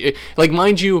his, like,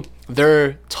 mind you,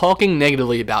 they're talking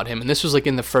negatively about him. And this was, like,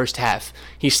 in the first half.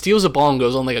 He steals a ball and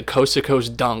goes on, like, a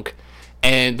coast-to-coast dunk.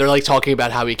 And they're, like, talking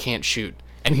about how he can't shoot.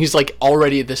 And he's, like,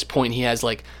 already at this point, he has,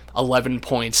 like, 11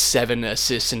 points, 7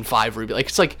 assists, and 5 rebounds. Like,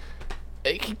 it's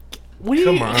like, what do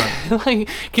Come on. Like,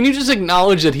 can you just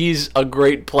acknowledge that he's a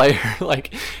great player?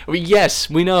 Like, yes,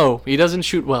 we know he doesn't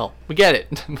shoot well. We get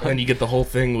it. And you get the whole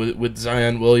thing with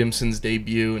Zion Williamson's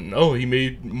debut, and he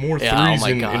made more threes oh my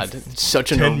in God, such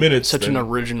 10 minutes. Such an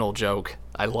original joke.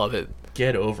 I love it.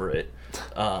 Get over it.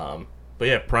 But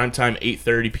yeah, primetime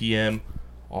 8:30 p.m.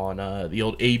 on the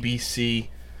old ABC.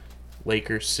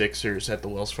 Lakers, Sixers at the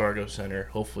Wells Fargo Center.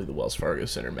 Hopefully the Wells Fargo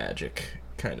Center magic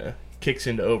kind of kicks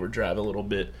into overdrive a little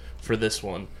bit for this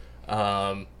one.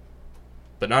 But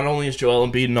not only is Joel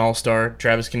Embiid an all-star,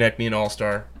 Travis Konechny an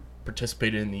all-star,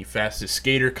 participated in the fastest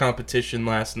skater competition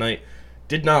last night.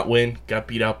 Did not win. Got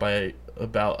beat out by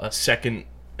about a second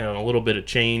and a little bit of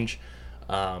change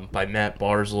by Matt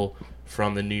Barzal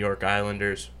from the New York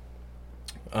Islanders.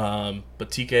 But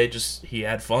TK he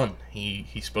had fun.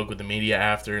 He spoke with the media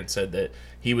after and said that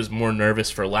he was more nervous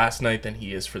for last night than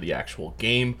he is for the actual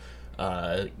game.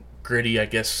 Gritty, I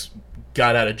guess,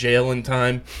 got out of jail in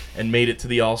time and made it to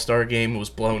the All-Star game. Was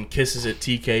blowing kisses at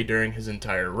TK during his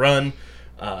entire run.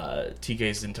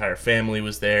 TK's entire family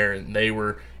was there, and they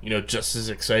were, just as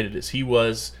excited as he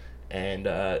was. And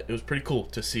it was pretty cool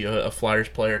to see a Flyers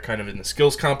player kind of in the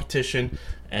skills competition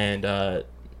and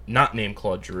not named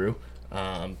Claude Giroux,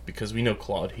 because we know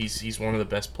Claude. He's one of the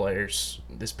best players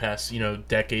this past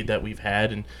decade that we've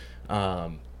had, and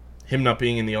him not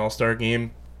being in the All-Star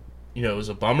game, it was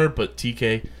a bummer. But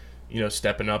TK,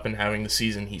 stepping up and having the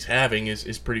season he's having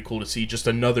is pretty cool to see. Just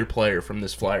another player from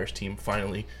this Flyers team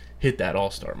finally hit that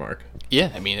All-Star mark.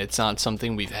 Yeah, I mean, it's not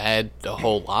something we've had a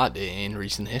whole lot in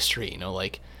recent history.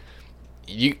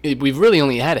 We've really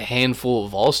only had a handful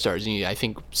of All-Stars. I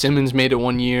think Simmons made it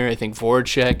one year. I think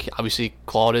Voracek. Obviously,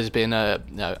 Claude has been a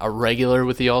regular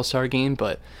with the All-Star game.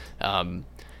 But,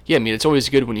 yeah, I mean, it's always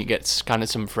good when you get kind of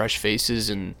some fresh faces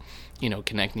and,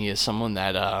 connecting you to someone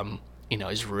that,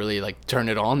 has really, turned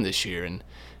it on this year. And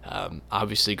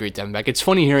obviously, great to have him back. It's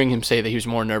funny hearing him say that he was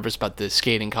more nervous about the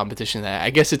skating competition. I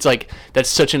guess it's that's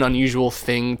such an unusual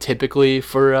thing typically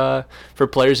for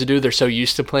players to do. They're so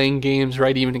used to playing games,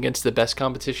 right, even against the best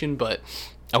competition. But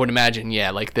I would imagine,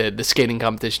 yeah, the skating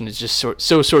competition is just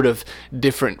so sort of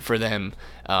different for them.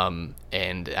 And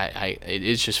it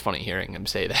is just funny hearing him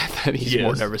say that he's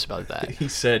more nervous about that. He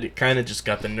said it kind of just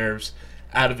got the nerves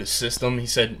out of his system. He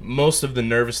said most of the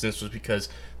nervousness was because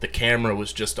the camera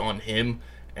was just on him,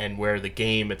 and where the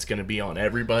game, it's going to be on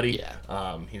everybody.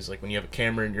 Yeah. He's like, when you have a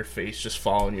camera in your face just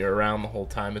following you around the whole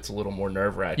time, it's a little more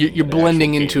nerve-wracking. You're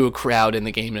blending into a crowd in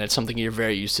the game, and it's something you're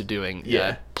very used to doing.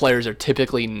 Yeah. Players are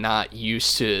typically not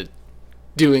used to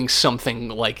doing something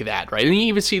like that, right? And you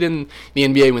even see it in the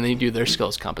NBA when they do their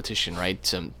skills competition, right?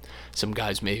 Some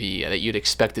guys maybe that you'd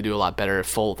expect to do a lot better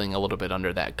folding a little bit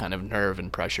under that kind of nerve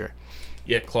and pressure.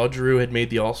 Yeah, Claude Giroux had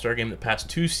made the All-Star game the past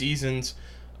 2 seasons,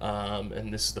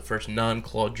 and this is the first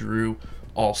non-Claude Giroux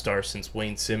All-Star since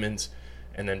Wayne Simmons.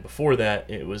 And then before that,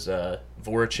 it was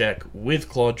Voracek with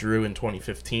Claude Giroux in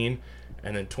 2015.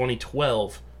 And then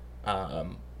 2012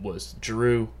 was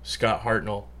Giroux, Scott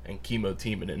Hartnell, and Kimmo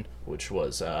Timonen, which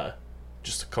was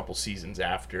just a couple seasons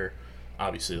after,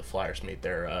 obviously, the Flyers made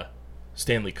their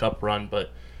Stanley Cup run.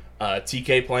 But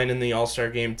TK playing in the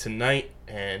All-Star game tonight,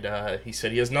 and he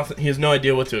said he has no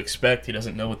idea what to expect. He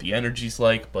doesn't know what the energy's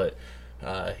like, but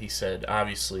he said,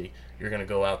 obviously, you're going to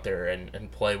go out there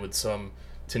and play with some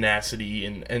tenacity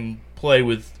and play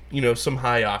with, some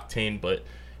high octane, but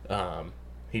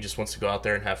he just wants to go out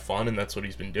there and have fun, and that's what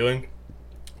he's been doing.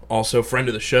 Also, friend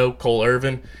of the show, Cole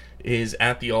Irvin, is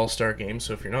at the All-Star game,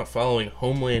 so if you're not following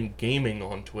Homeland Gaming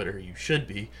on Twitter, you should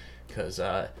be, because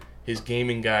his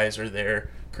gaming guys are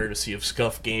there, courtesy of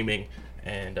Scuff Gaming,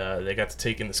 and they got to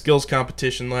take in the skills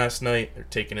competition last night. They're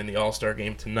taking in the All-Star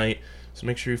game tonight, so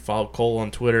make sure you follow Cole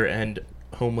on Twitter and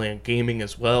Homeland Gaming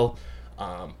as well.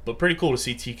 But pretty cool to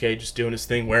see TK just doing his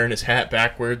thing, wearing his hat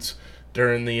backwards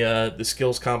during the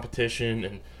skills competition,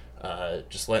 and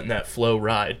just letting that flow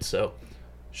ride. So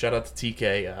shout out to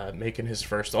TK making his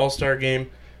first All-Star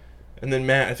game. And then,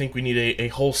 Matt, I think we need a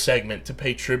whole segment to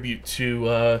pay tribute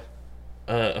to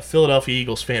a Philadelphia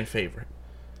Eagles fan favorite.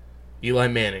 Eli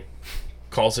Manning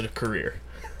calls it a career.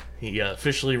 He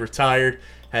officially retired,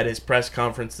 had his press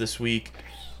conference this week,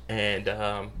 and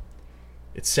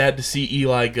it's sad to see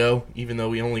Eli go, even though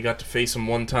we only got to face him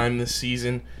one time this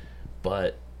season.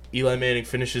 But Eli Manning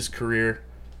finished his career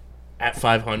at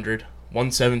 500,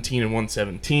 117 and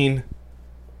 117.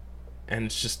 And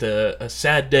it's just a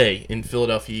sad day in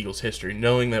Philadelphia Eagles history,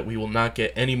 knowing that we will not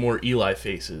get any more Eli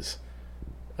faces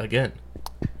again.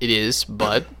 It is,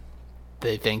 but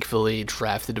they thankfully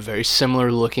drafted a very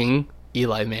similar-looking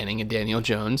Eli Manning and Daniel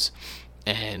Jones.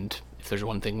 And if there's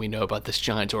one thing we know about this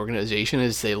Giants organization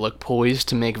is they look poised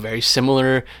to make very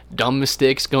similar dumb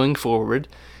mistakes going forward.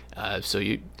 So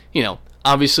you know,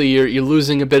 obviously you're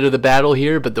losing a bit of the battle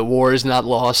here, but the war is not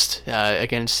lost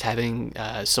against having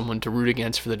someone to root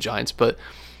against for the Giants. But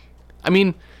I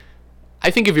mean,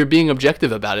 I think if you're being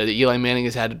objective about it, Eli Manning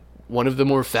has had one of the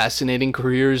more fascinating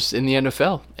careers in the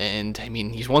NFL. And I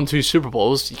mean, he's won 2 Super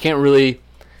Bowls. You can't really,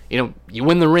 you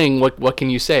win the ring. What can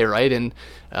you say, right? And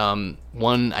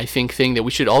one, I think, thing that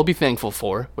we should all be thankful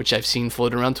for, which I've seen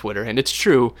floated around Twitter, and it's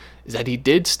true, is that he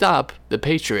did stop the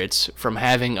Patriots from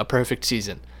having a perfect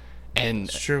season. And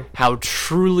It's true. How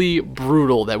truly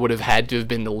brutal that would have had to have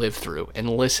been to live through and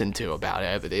listen to about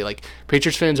it.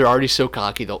 Patriots fans are already so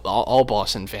cocky. All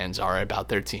Boston fans are about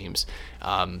their teams.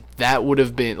 That would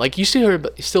have been you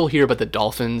still hear about the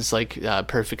Dolphins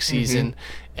perfect season,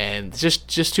 and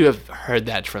just to have heard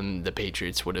that from the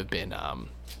Patriots would have been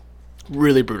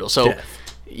really brutal. So.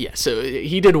 Yeah, so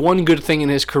he did one good thing in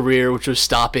his career, which was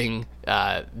stopping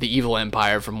the evil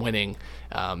empire from winning,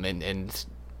 and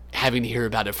having to hear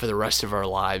about it for the rest of our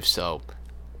lives. So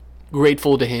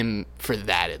grateful to him for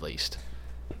that at least.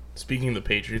 Speaking of the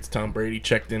Patriots, Tom Brady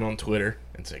checked in on Twitter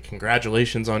and said,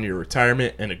 "Congratulations on your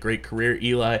retirement and a great career,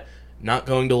 Eli. Not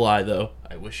going to lie, though,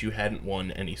 I wish you hadn't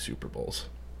won any Super Bowls."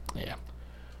 Yeah.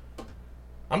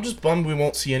 I'm just bummed we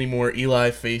won't see any more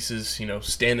Eli faces,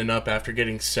 standing up after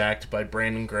getting sacked by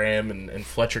Brandon Graham and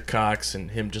Fletcher Cox,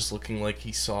 and him just looking like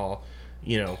he saw,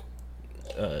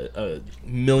 a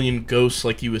million ghosts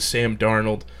like he was Sam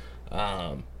Darnold.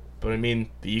 But, I mean,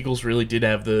 the Eagles really did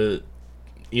have the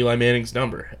Eli Manning's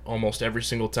number almost every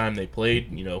single time they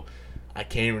played. I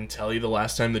can't even tell you the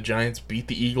last time the Giants beat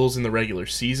the Eagles in the regular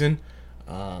season.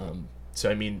 So,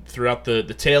 I mean, throughout the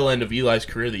tail end of Eli's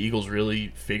career, the Eagles really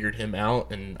figured him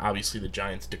out, and obviously the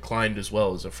Giants declined as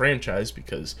well as a franchise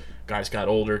because guys got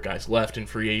older, guys left in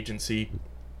free agency.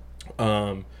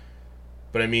 But,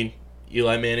 I mean,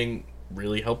 Eli Manning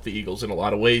really helped the Eagles in a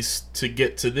lot of ways to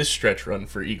get to this stretch run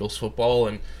for Eagles football,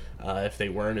 and if they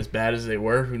weren't as bad as they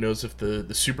were, who knows if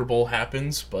the Super Bowl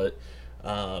happens, but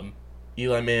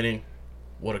Eli Manning,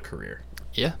 what a career.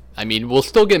 Yeah, I mean, we'll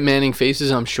still get Manning faces,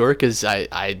 I'm sure, because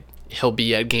he'll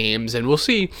be at games, and we'll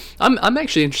see. I'm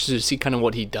actually interested to see kind of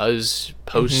what he does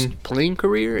post-playing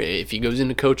career, if he goes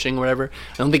into coaching or whatever.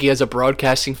 I don't think he has a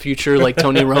broadcasting future like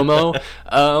Tony Romo,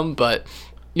 but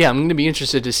yeah, I'm going to be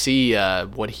interested to see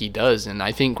what he does, and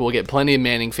I think we'll get plenty of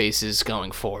Manning faces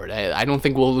going forward. I don't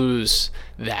think we'll lose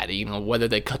that, whether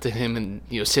they cut to him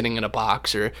and sitting in a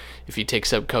box or if he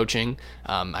takes up coaching.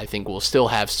 I think we'll still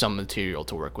have some material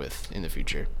to work with in the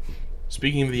future.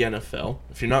 Speaking of the NFL,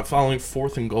 if you're not following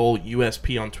 4th and Goal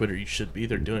USP on Twitter, you should be.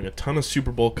 They're doing a ton of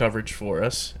Super Bowl coverage for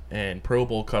us and Pro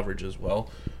Bowl coverage as well.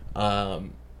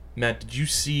 Matt, did you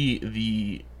see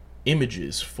the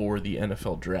images for the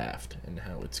NFL draft and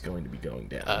how it's going to be going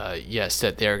down? Yes,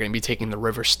 that they're going to be taking the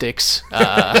river Styx.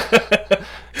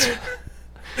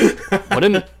 What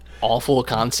an awful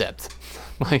concept!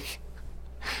 Like,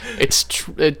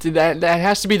 that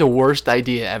has to be the worst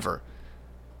idea ever.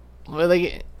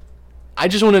 Like, I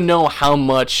just want to know how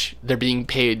much they're being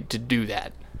paid to do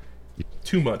that.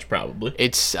 Too much, probably.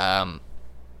 It's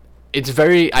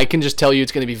very. I can just tell you,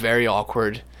 it's going to be very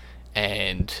awkward.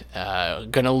 And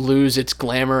gonna lose its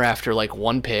glamour after like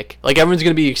one pick. Like, everyone's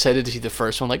gonna be excited to see the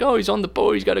first one, like, oh, he's on the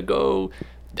boat, he's gotta go.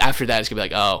 After that, it's gonna be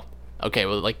like, oh, okay,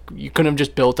 well, like, you couldn't have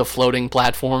just built a floating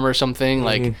platform or something.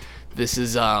 Like, this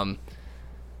is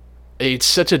it's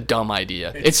such a dumb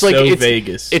idea. It's like so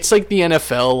Vegas. It's like the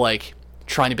NFL like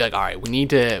trying to be like, all right, we need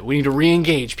to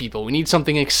re-engage people, we need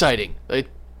something exciting. Like,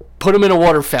 put them in a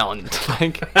water fountain.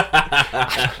 Like,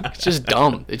 it's just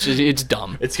dumb. It's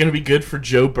dumb. It's going to be good for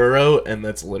Joe Burrow, and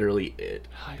that's literally it.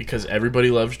 Because everybody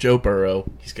loves Joe Burrow.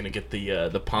 He's going to get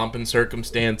the pomp and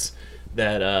circumstance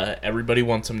that everybody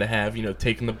wants him to have,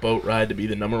 taking the boat ride to be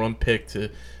the number 1 pick, to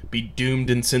be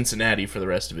doomed in Cincinnati for the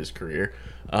rest of his career.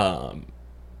 But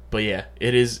yeah,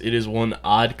 it is one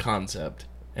odd concept.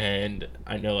 And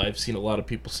I know I've seen a lot of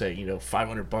people say,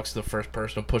 $500 to the first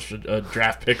person to push a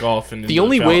draft pick off. And the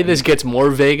only way this gets more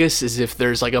Vegas is if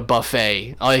there's like a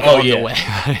buffet, like, on the way,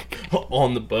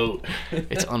 on the boat.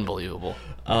 It's unbelievable.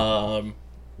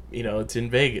 It's in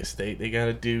Vegas. They got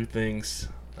to do things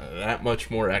that much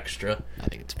more extra. I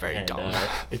think it's very dumb.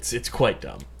 It's quite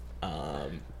dumb.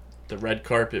 The red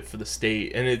carpet for the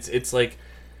state, and it's like,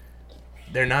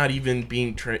 they're not even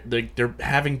being they're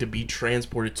having to be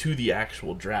transported to the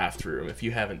actual draft room. If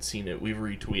you haven't seen it, we've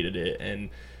retweeted it, and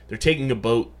they're taking a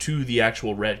boat to the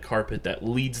actual red carpet that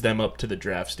leads them up to the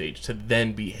draft stage to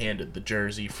then be handed the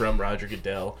jersey from Roger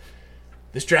Goodell.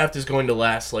 This draft is going to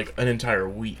last like an entire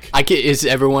week. Is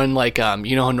everyone like, how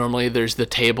normally there's the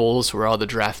tables where all the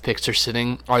draft picks are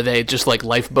sitting? Are they just like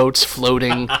lifeboats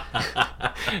floating?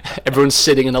 Everyone's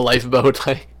sitting in a lifeboat,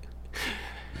 like.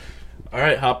 All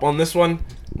right, hop on this one.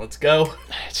 Let's go.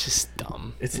 It's just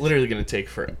dumb. It's literally going to take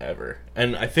forever.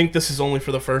 And I think this is only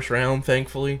for the first round,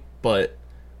 thankfully. But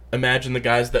imagine the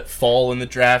guys that fall in the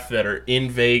draft that are in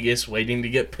Vegas waiting to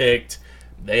get picked.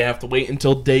 They have to wait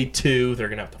until day 2. They're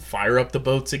going to have to fire up the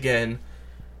boats again.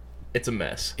 It's a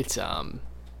mess. It's,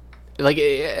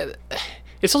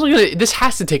 it's also gonna. This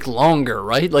has to take longer,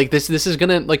 right? Like, this is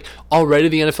gonna, like, already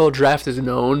the NFL draft is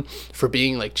known for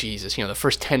being like, Jesus, the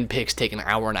first 10 picks take an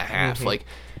hour and a half. Mm-hmm. Like,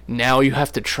 now you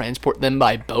have to transport them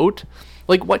by boat.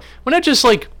 Like, what? Why not just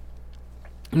like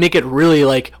make it really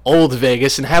like old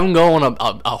Vegas and have them go on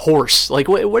a horse? Like,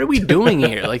 what are we doing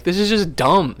here? Like, this is just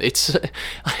dumb. It's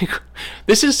like,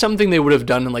 this is something they would have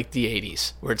done in like the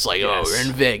 80s, where it's like, yes, oh, we're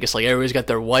in Vegas. Like, everybody's got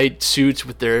their white suits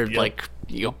with their like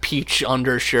peach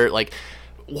undershirt. Like,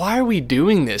 why are we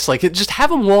doing this? Like, just have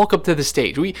them walk up to the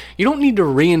stage. You don't need to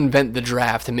reinvent the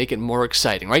draft to make it more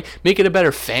exciting, right? Make it a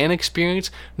better fan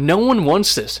experience. No one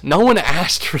wants this. No one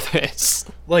asked for this.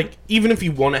 Like, even if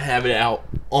you want to have it out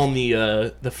on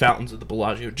the fountains of the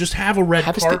Bellagio, just have a red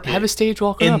carpet. Have a stage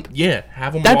walking up. Yeah,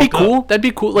 have them That'd walk be cool. up. That'd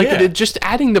be cool. Like, just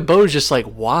adding the bow is just like,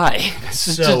 why? This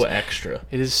is So just, extra.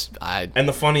 it is. And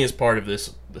the funniest part of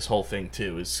this whole thing,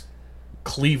 too, is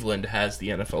Cleveland has the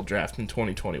NFL draft in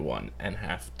 2021 and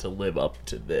have to live up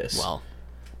to this. Well,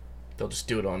 they'll just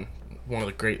do it on one of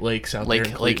the Great Lakes out there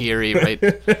in Lake Cleveland. Erie, right?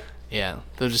 Yeah,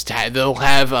 they'll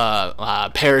have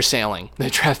parasailing.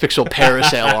 The draft picks will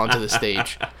parasail onto the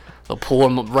stage. They'll pull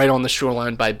them right on the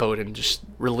shoreline by boat and just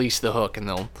release the hook, and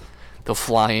they'll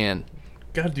fly in.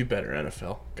 Gotta do better,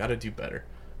 NFL. Gotta do better.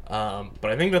 But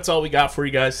I think that's all we got for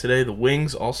you guys today. The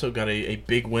Wings also got a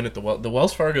big win at the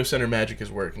Wells Fargo Center. Magic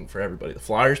is working for everybody. The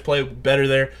Flyers play better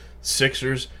there.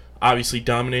 Sixers obviously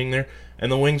dominating there.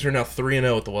 And the Wings are now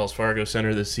 3-0 at the Wells Fargo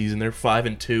Center this season. They're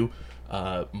 5-2.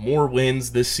 More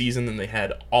wins this season than they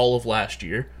had all of last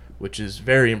year, which is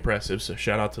very impressive. So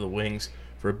shout out to the Wings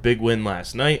for a big win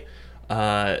last night.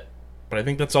 But I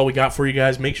think that's all we got for you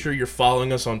guys. Make sure you're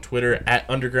following us on Twitter at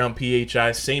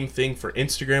UndergroundPHI. Same thing for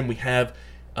Instagram. We have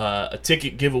a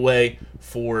ticket giveaway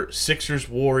for Sixers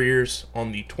Warriors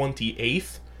on the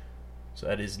 28th. So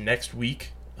that is next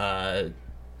week.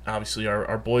 Obviously,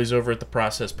 our boys over at the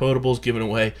Process Potables giving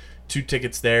away 2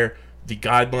 tickets there. The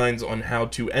guidelines on how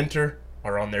to enter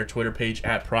are on their Twitter page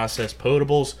at Process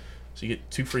Potables. So you get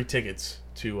 2 free tickets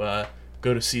to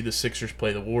go to see the Sixers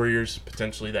play the Warriors,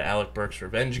 potentially the Alec Burks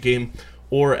revenge game,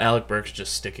 or Alec Burks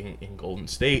just sticking in Golden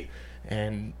State.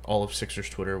 And all of Sixers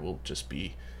Twitter will just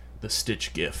be the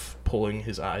Stitch gif pulling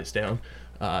his eyes down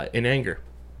in anger.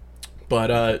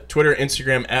 But Twitter,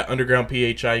 Instagram at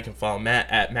UndergroundPHI. You can follow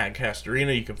Matt at Matt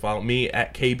Castorina. You can follow me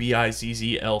at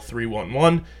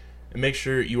KBIZZL311. And make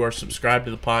sure you are subscribed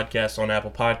to the podcast on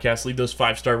Apple Podcasts. Leave those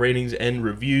 5-star ratings and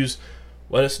reviews.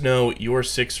 Let us know your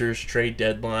Sixers trade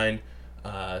deadline /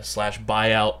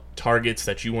 buyout targets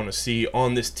that you want to see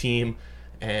on this team.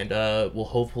 And we'll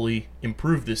hopefully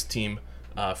improve this team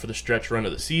for the stretch run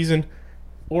of the season,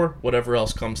 or whatever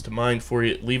else comes to mind for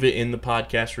you. Leave it in the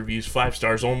podcast reviews. 5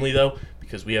 stars only, though,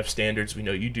 because we have standards. We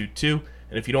know you do, too.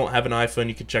 And if you don't have an iPhone,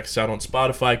 you can check us out on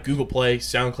Spotify, Google Play,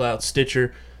 SoundCloud,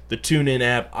 Stitcher, the TuneIn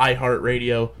app,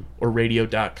 iHeartRadio, or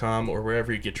radio.com, or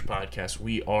wherever you get your podcasts.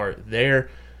 We are there.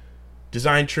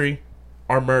 Design Tree,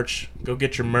 our merch. Go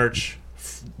get your merch.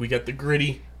 We got the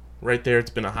Gritty right there. It's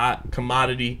been a hot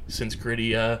commodity since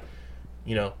Gritty has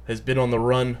been on the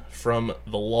run from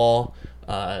the law.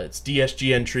 It's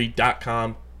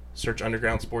dsgentry.com. Search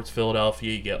Underground Sports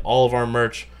Philadelphia. You get all of our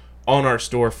merch on our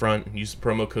storefront, and use the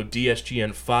promo code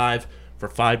DSGN5 for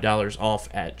 $5 off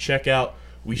at checkout.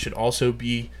 We should also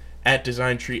be at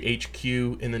Design Tree HQ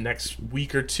in the next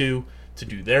week or two to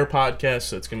do their podcast,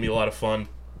 so it's going to be a lot of fun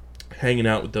hanging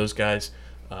out with those guys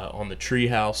on the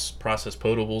Treehouse. Process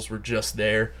Potables were just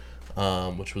there,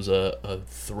 which was a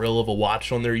thrill of a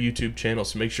watch on their YouTube channel,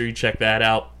 so make sure you check that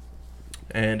out.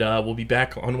 And we'll be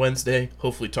back on Wednesday,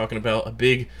 hopefully talking about a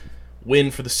big win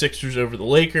for the Sixers over the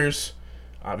Lakers,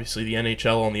 obviously the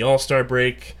NHL on the All-Star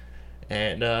break,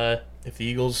 and if the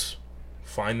Eagles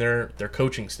find their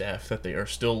coaching staff that they are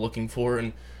still looking for.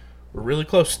 And we're really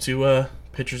close to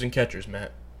pitchers and catchers,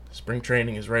 Matt. Spring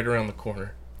training is right around the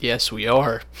corner. Yes, we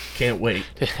are. Can't wait.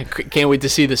 Can't wait to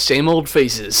see the same old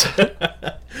faces.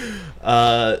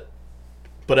 But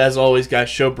as always, guys,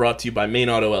 show brought to you by Main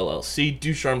Auto LLC,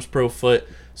 Ducharme's Pro Foot,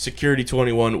 Security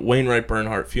 21, Wainwright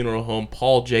Bernhardt Funeral Home,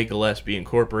 Paul J. Gillespie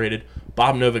Incorporated,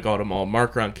 Bob Novick Auto Mall,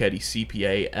 Mark Ronchetti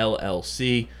CPA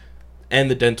LLC,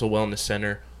 and the Dental Wellness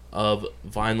Center of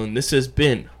Vineland. This has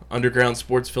been Underground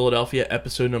Sports Philadelphia,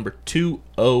 episode number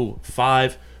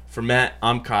 205. For Matt,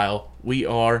 I'm Kyle. We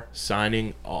are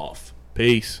signing off.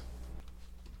 Peace.